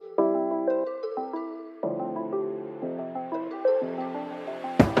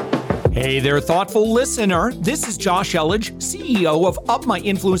Hey there, thoughtful listener. This is Josh Elledge, CEO of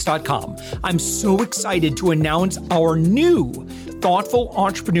UpMyInfluence.com. I'm so excited to announce our new Thoughtful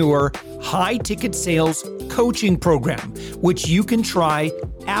Entrepreneur high-ticket sales coaching program, which you can try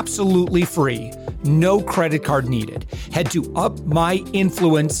absolutely free. No credit card needed. Head to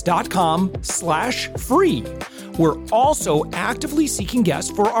UpMyInfluence.com/free. We're also actively seeking guests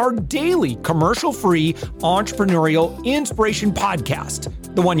for our daily commercial-free entrepreneurial inspiration podcast,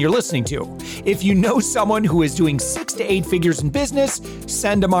 the one you're listening to. If you know someone who is doing 6 to 8 figures in business,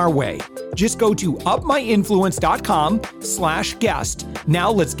 send them our way. Just go to UpMyInfluence.com/guest.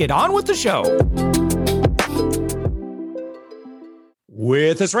 Now let's get on with the show.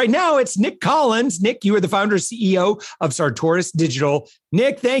 With us right now, it's Nick Collins. Nick, you are the founder and CEO of Sartoris Digital.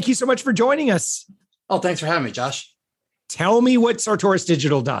 Nick, thank you so much for joining us. Oh, thanks for having me, Josh. Tell me what Sartoris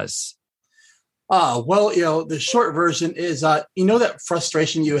Digital does. The short version is, that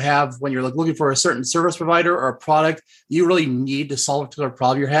frustration you have when you're looking for a certain service provider or a product you really need to solve a particular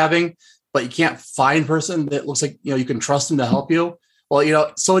problem you're having, but you can't find a person that looks like, you can trust them to help you.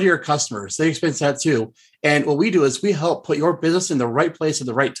 Well, so do your customers. They experience that too. And what we do is we help put your business in the right place at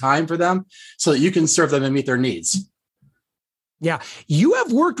the right time for them so that you can serve them and meet their needs. Yeah, you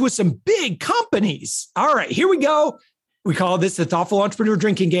have worked with some big companies. All right, here we go. We call this the Thoughtful Entrepreneur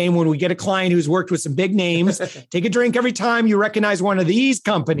Drinking Game. When we get a client who's worked with some big names, take a drink every time you recognize one of these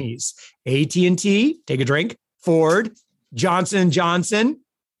companies. AT&T, take a drink. Ford, Johnson & Johnson,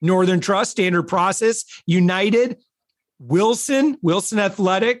 Northern Trust, Standard Process, United, Wilson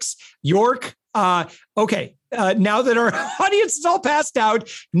Athletics, York. Okay. Now that our audience is all passed out,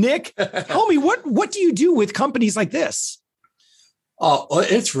 Nick, tell me, what do you do with companies like this?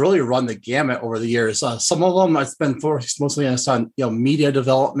 It's really run the gamut over the years. Some of them I've been focused mostly on media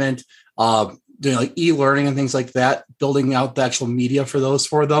development, doing like e-learning and things like that, building out the actual media for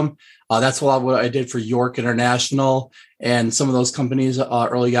them. That's a lot of what I did for York International and some of those companies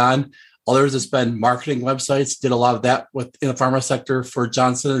early on. Others, it's been marketing websites. Did a lot of that in the pharma sector for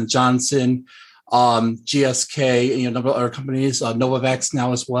Johnson & Johnson, GSK, a number of other companies, Novavax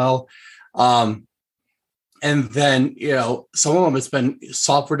now as well. And then, some of them, it's been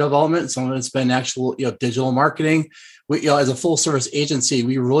software development. Some of it's been actual, digital marketing. We, as a full service agency,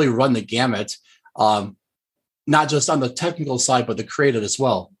 we really run the gamut, not just on the technical side, but the creative as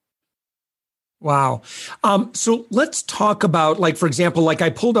well. Wow. So let's talk about, for example,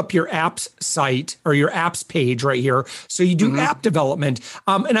 I pulled up your apps site or your apps page right here. So you do app development.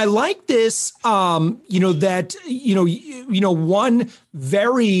 And I like this, one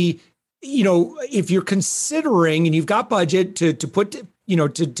very, if you're considering and you've got budget to put,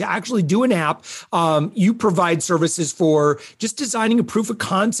 to actually do an app, you provide services for just designing a proof of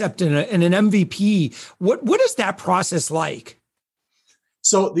concept and an MVP. What is that process like?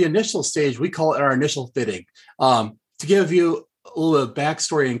 So the initial stage, we call it our initial fitting. To give you a little bit of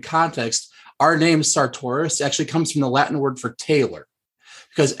backstory and context, our name Sartoris actually comes from the Latin word for tailor,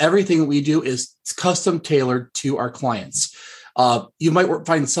 because everything we do is custom tailored to our clients. You might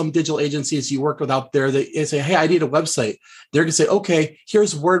find some digital agencies you work with out there that say, hey, I need a website. They're going to say, okay,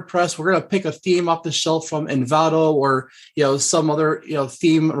 here's WordPress. We're going to pick a theme off the shelf from Envato or, some other,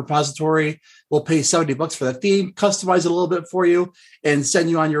 theme repository. We'll pay $70 for that theme, customize it a little bit for you and send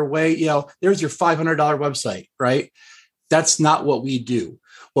you on your way. There's your $500 website, right? That's not what we do.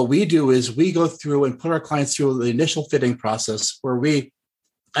 What we do is we go through and put our clients through the initial fitting process where we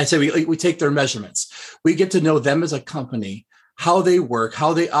take their measurements. We get to know them as a company, how they work,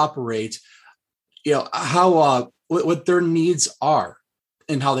 how they operate, what their needs are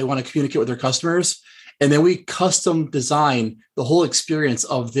and how they want to communicate with their customers. And then we custom design the whole experience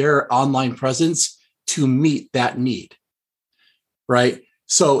of their online presence to meet that need, right?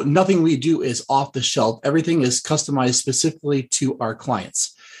 So nothing we do is off the shelf. Everything is customized specifically to our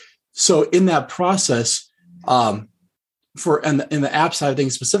clients. So in that process, in the app side of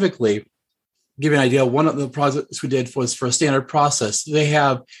things specifically, give you an idea, one of the projects we did was for a standard process. They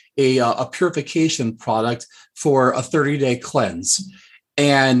have a purification product for a 30-day cleanse.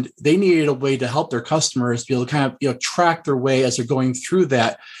 And they needed a way to help their customers be able to kind of track their way as they're going through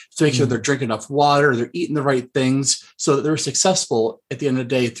that to make sure they're drinking enough water, they're eating the right things so that they're successful at the end of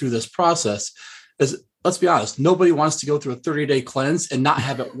the day through this process. Because let's be honest, nobody wants to go through a 30-day cleanse and not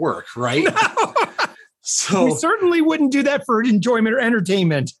have it work, right? No. So we certainly wouldn't do that for enjoyment or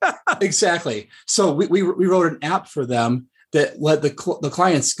entertainment. Exactly. So we wrote an app for them that let the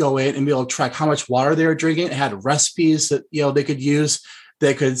clients go in and be able to track how much water they were drinking. It had recipes that they could use.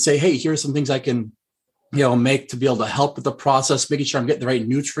 They could say, hey, here's some things I can make to be able to help with the process, making sure I'm getting the right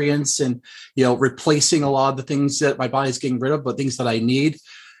nutrients and replacing a lot of the things that my body's getting rid of, but things that I need.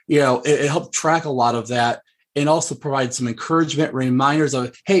 it helped track a lot of that and also provide some encouragement, reminders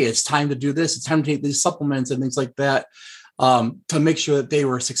of, hey, it's time to do this. It's time to take these supplements and things like that, to make sure that they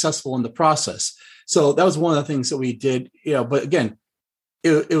were successful in the process. So that was one of the things that we did, but again,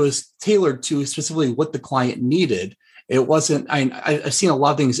 it was tailored to specifically what the client needed. It wasn't, I've seen a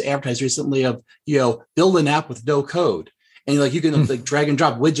lot of things advertised recently of, build an app with no code. And you can like drag and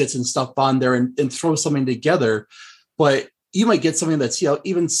drop widgets and stuff on there and throw something together. But you might get something that's,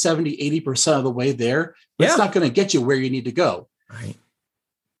 even 70, 80% of the way there, but it's not going to get you where you need to go. Right.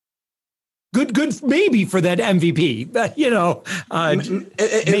 Good, maybe for that MVP, but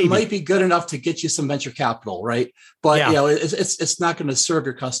it might be good enough to get you some venture capital, right? But it's not going to serve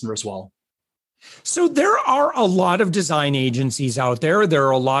your customers well. So there are a lot of design agencies out there. There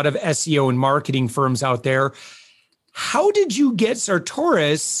are a lot of SEO and marketing firms out there. How did you get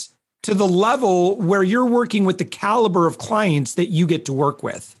Sartoris to the level where you're working with the caliber of clients that you get to work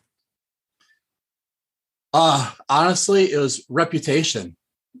with? Honestly, it was reputation.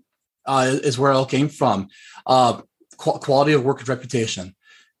 Is where it all came from. Quality of work and reputation.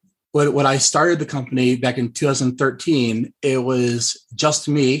 When I started the company back in 2013, it was just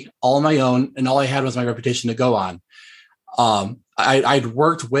me, all on my own, and all I had was my reputation to go on. I'd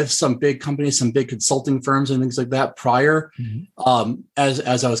worked with some big companies, some big consulting firms and things like that prior.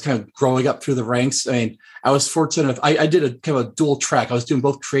 As I was kind of growing up through the ranks. I mean, I was fortunate. I did a kind of a dual track. I was doing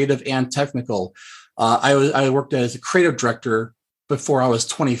both creative and technical. I worked as a creative director before I was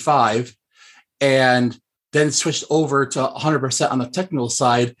 25, and then switched over to 100% on the technical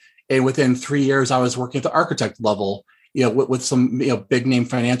side. And within 3 years, I was working at the architect level, with some big name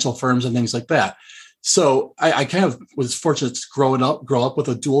financial firms and things like that. So I kind of was fortunate to grow up with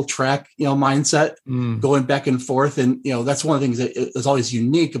a dual track, mindset, going back and forth. And, that's one of the things that is always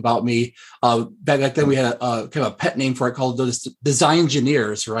unique about me. Back then we had a kind of a pet name for it called the design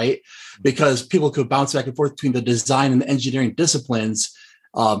engineers, right? Because people could bounce back and forth between the design and the engineering disciplines.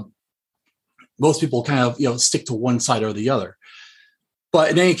 Most people kind of, stick to one side or the other.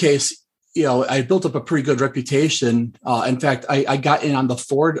 But in any case, I built up a pretty good reputation. In fact, I got in on the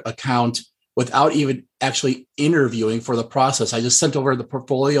Ford account without even actually interviewing for the process. I just sent over the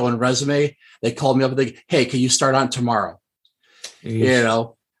portfolio and resume. They called me up and they, hey, can you start on tomorrow?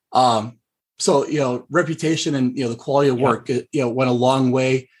 So, reputation and, the quality of work, went a long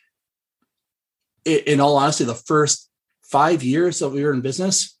way. In all honesty, the first 5 years that we were in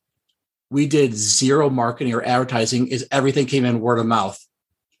business, we did zero marketing or advertising. Everything came in word of mouth.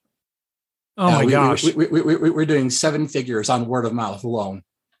 Oh my gosh. We're doing 7 figures on word of mouth alone.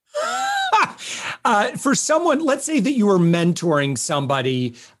 For someone, let's say that you were mentoring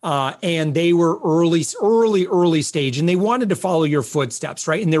somebody and they were early stage and they wanted to follow your footsteps,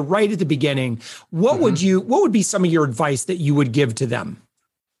 right? And they're right at the beginning. What would be some of your advice that you would give to them?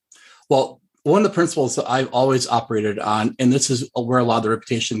 Well, one of the principles that I've always operated on, and this is where a lot of the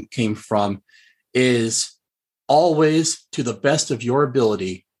reputation came from, is always, to the best of your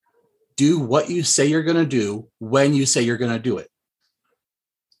ability, do what you say you're going to do when you say you're going to do it.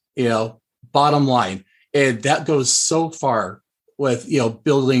 Bottom line. And that goes so far with,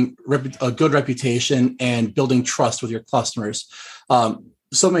 building a good reputation and building trust with your customers.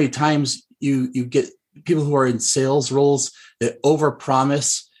 So many times you get people who are in sales roles that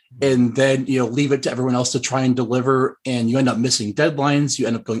overpromise and then, leave it to everyone else to try and deliver. And you end up missing deadlines. You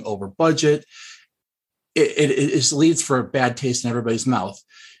end up going over budget. It just leads for a bad taste in everybody's mouth.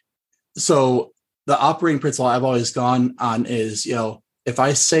 So the operating principle I've always gone on is, if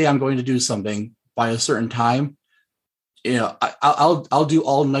I say I'm going to do something by a certain time, I'll do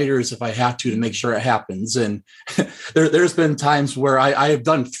all-nighters if I have to make sure it happens. And there's been times where I have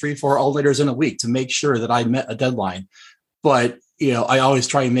done 3-4 all-nighters in a week to make sure that I met a deadline. But I always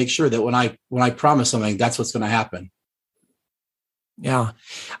try and make sure that when I promise something, that's what's going to happen. Yeah.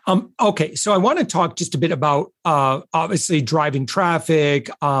 Okay. So I want to talk just a bit about obviously driving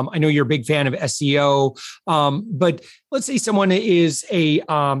traffic. I know you're a big fan of SEO, but let's say someone is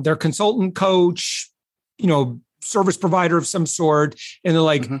they're a consultant, coach, service provider of some sort, and they're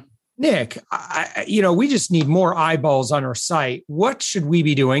like, Nick, we just need more eyeballs on our site. What should we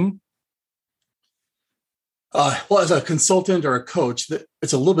be doing? Well, as a consultant or a coach,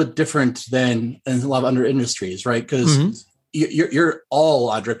 it's a little bit different than in a lot of other industries, right? Because you're all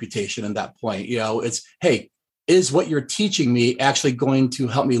on reputation at that point. It's, hey, is what you're teaching me actually going to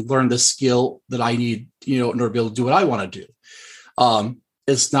help me learn the skill that I need, in order to be able to do what I want to do?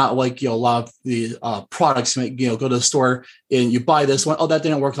 It's not like, a lot of the products, go to the store and you buy this one. Oh, that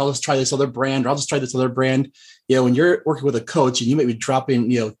didn't work. I'll just try this other brand, or I'll just try this other brand. When you're working with a coach and you may be dropping,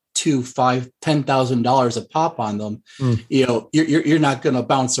 $2 $2,000, $5,000, $10,000 a pop on them, you're not going to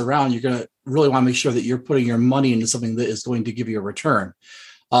bounce around. You're going to really want to make sure that you're putting your money into something that is going to give you a return.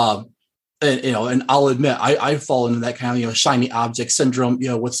 And I'll admit, I fall into that kind of, shiny object syndrome,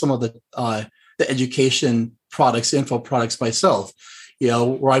 with some of the education products, info products myself,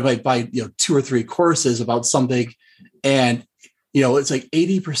 where I might buy, 2 or 3 courses about something. And, it's like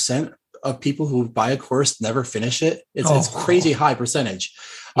 80% of people who buy a course never finish it. It's crazy high percentage.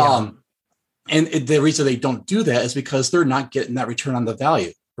 Yeah. And the reason they don't do that is because they're not getting that return on the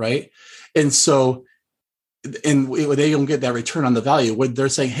value. Right. And so, they don't get that return on the value when they're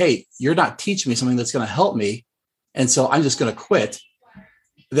saying, hey, you're not teaching me something that's going to help me, and so I'm just going to quit,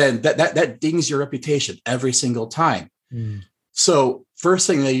 then that dings your reputation every single time. So first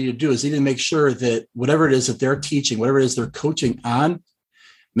thing that you need to do is you need to make sure that whatever it is that they're teaching, whatever it is they're coaching on,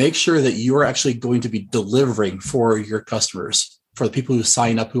 make sure that you're actually going to be delivering for your customers, for the people who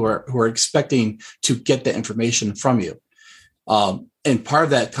sign up, who are expecting to get that information from you. And part of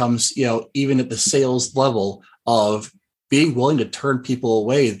that comes, even at the sales level, of being willing to turn people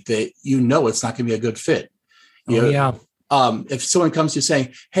away that it's not going to be a good fit. If someone comes to you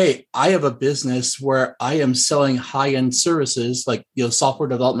saying, hey, I have a business where I am selling high-end services like, software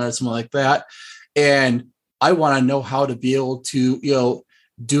development or something like that, and I want to know how to be able to,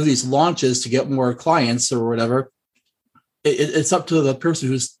 do these launches to get more clients or whatever, it's up to the person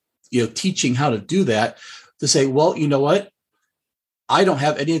who's, teaching how to do that to say, well, you know what? I don't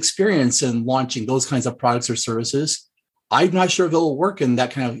have any experience in launching those kinds of products or services. I'm not sure if it'll work in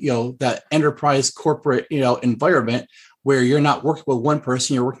that kind of, that enterprise corporate, environment where you're not working with one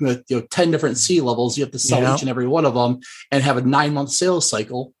person, you're working with, 10 different C-levels. You have to sell each and every one of them and have a 9-month sales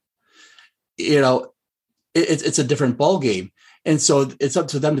cycle. It's a different ballgame. And so it's up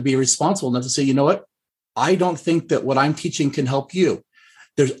to them to be responsible enough to say, you know what? I don't think that what I'm teaching can help you.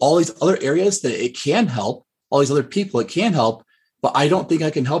 There's all these other areas that it can help, all these other people it can help, but I don't think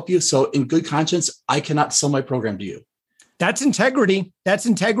I can help you. So in good conscience, I cannot sell my program to you. That's integrity.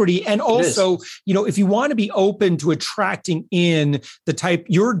 And also, if you want to be open to attracting in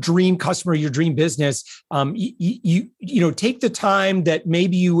your dream customer, your dream business, you take the time that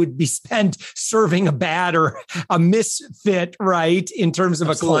maybe you would be spent serving a bad or a misfit, right? In terms of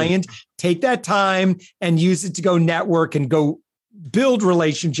Absolutely. A client, take that time and use it to go network and go build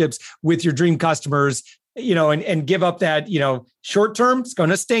relationships with your dream customers. And give up that, short term, it's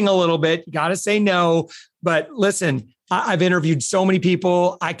going to sting a little bit. You got to say no. But listen, I've interviewed so many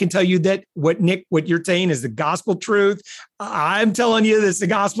people. I can tell you that what you're saying is the gospel truth. I'm telling you this is the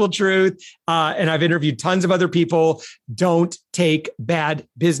gospel truth. And I've interviewed tons of other people. Don't take bad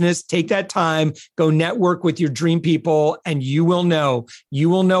business. Take that time, go network with your dream people, and you will know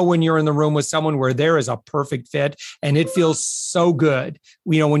when you're in the room with someone where there is a perfect fit and it feels so good.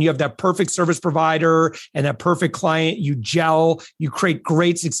 When you have that perfect service provider and that perfect client, you gel, you create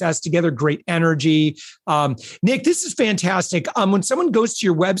great success together, great energy. Nick, this is fantastic. When someone goes to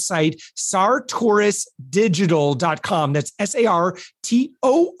your website, sartorisdigital.com, that's SARTORIS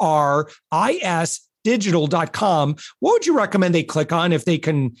digital.com. What would you recommend they click on if they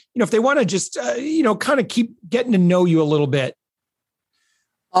can, if they want to just, kind of keep getting to know you a little bit?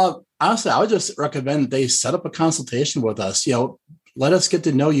 Honestly, I would just recommend they set up a consultation with us. Let us get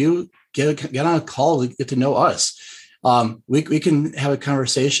to know you, get on a call to get to know us. We can have a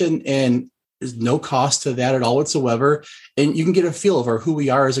conversation, and there's no cost to that at all whatsoever. And you can get a feel for who we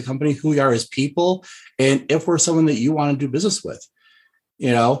are as a company, who we are as people, and if we're someone that you want to do business with,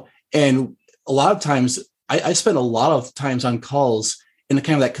 and a lot of times I spend a lot of times on calls in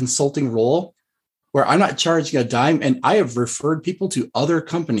kind of that consulting role where I'm not charging a dime, and I have referred people to other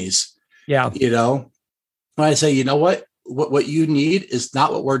companies. Yeah. When I say, you know what you need is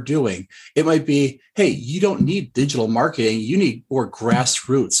not what we're doing. It might be, hey, you don't need digital marketing. You need more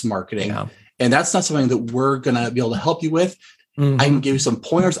grassroots marketing. Yeah. And that's not something that we're going to be able to help you with. Mm-hmm. I can give you some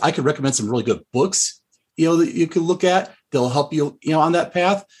pointers. I could recommend some really good books, that you could look at. They'll help you, on that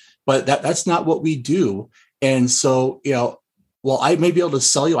path, but that's not what we do. And so, while I may be able to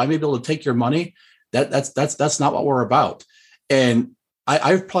sell you, I may be able to take your money. That's not what we're about. And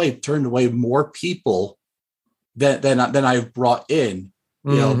I've probably turned away more people than I've brought in,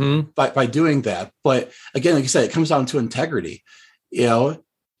 by doing that. But again, like you said, it comes down to integrity.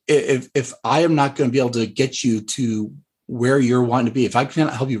 If I am not going to be able to get you to where you're wanting to be, if I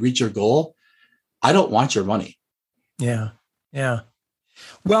cannot help you reach your goal, I don't want your money. Yeah. Yeah.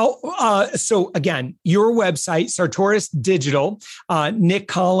 Well, so again, your website, Sartoris Digital, Nick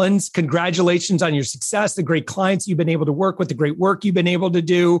Collins, congratulations on your success, the great clients you've been able to work with, the great work you've been able to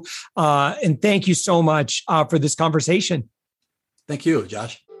do. And thank you so much for this conversation. Thank you,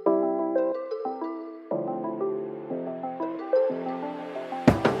 Josh.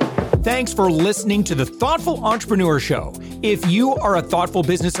 Thanks for listening to the Thoughtful Entrepreneur Show. If you are a thoughtful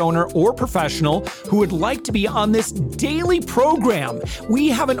business owner or professional who would like to be on this daily program, we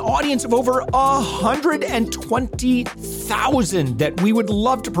have an audience of over 120,000 that we would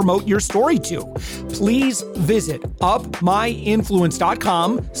love to promote your story to. Please visit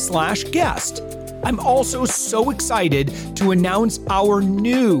upmyinfluence.com/guest. I'm also so excited to announce our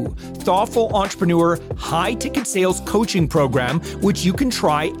new Thoughtful Entrepreneur high-ticket sales coaching program, which you can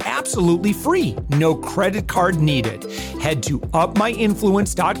try absolutely free. No credit card needed. Head to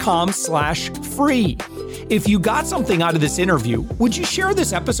upmyinfluence.com/free. If you got something out of this interview, would you share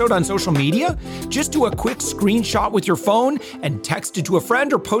this episode on social media? Just do a quick screenshot with your phone and text it to a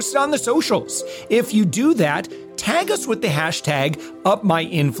friend or post it on the socials. If you do that, tag us with the hashtag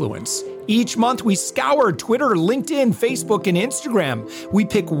 #UpMyInfluence. Each month, we scour Twitter, LinkedIn, Facebook, and Instagram. We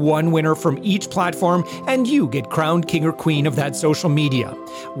pick one winner from each platform, and you get crowned king or queen of that social media.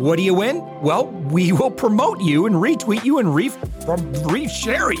 What do you win? Well, we will promote you and retweet you and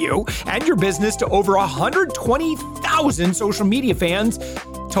reshare you and your business to over 120,000 social media fans,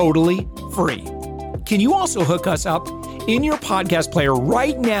 totally free. Can you also hook us up in your podcast player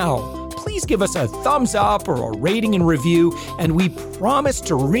right now? Please give us a thumbs up or a rating and review, and we promise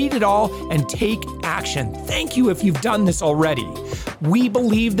to read it all and take action. Thank you if you've done this already. We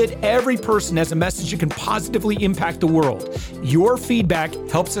believe that every person has a message that can positively impact the world. Your feedback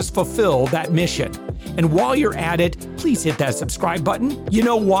helps us fulfill that mission. And while you're at it, please hit that subscribe button. You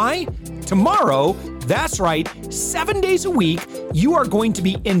know why? Tomorrow, that's right, 7 days a week, you are going to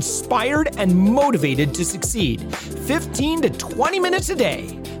be inspired and motivated to succeed. 15 to 20 minutes a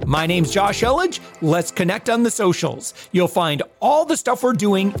day. My name's Josh Elledge. Let's connect on the socials. You'll find all the stuff we're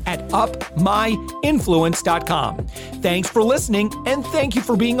doing at upmyinfluence.com. Thanks for listening, and thank you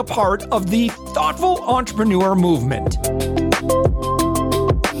for being a part of the Thoughtful Entrepreneur Movement.